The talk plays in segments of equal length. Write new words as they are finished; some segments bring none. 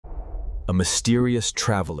A mysterious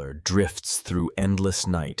traveler drifts through endless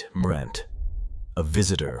night, Brent, a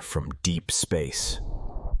visitor from deep space.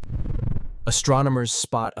 Astronomers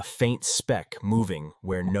spot a faint speck moving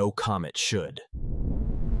where no comet should.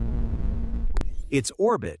 Its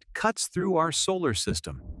orbit cuts through our solar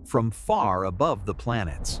system from far above the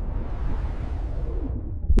planets.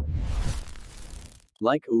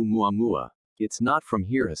 Like Oumuamua, it's not from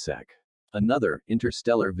here a sec. Another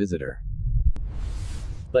interstellar visitor.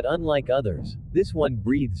 But unlike others, this one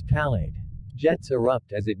breathes pallid. Jets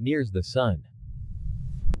erupt as it nears the sun.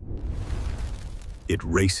 It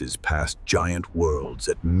races past giant worlds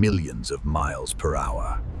at millions of miles per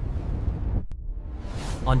hour.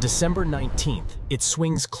 On December 19th, it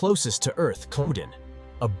swings closest to Earth, Clodin,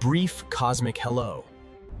 a brief cosmic hello.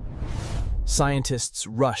 Scientists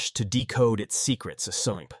rush to decode its secrets,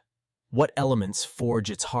 what elements forge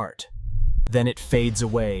its heart. Then it fades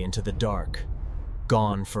away into the dark,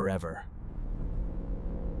 gone forever.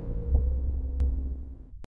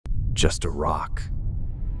 Just a rock.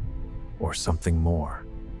 Or something more.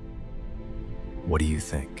 What do you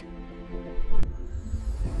think?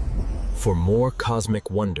 For more cosmic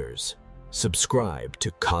wonders, subscribe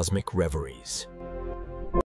to Cosmic Reveries.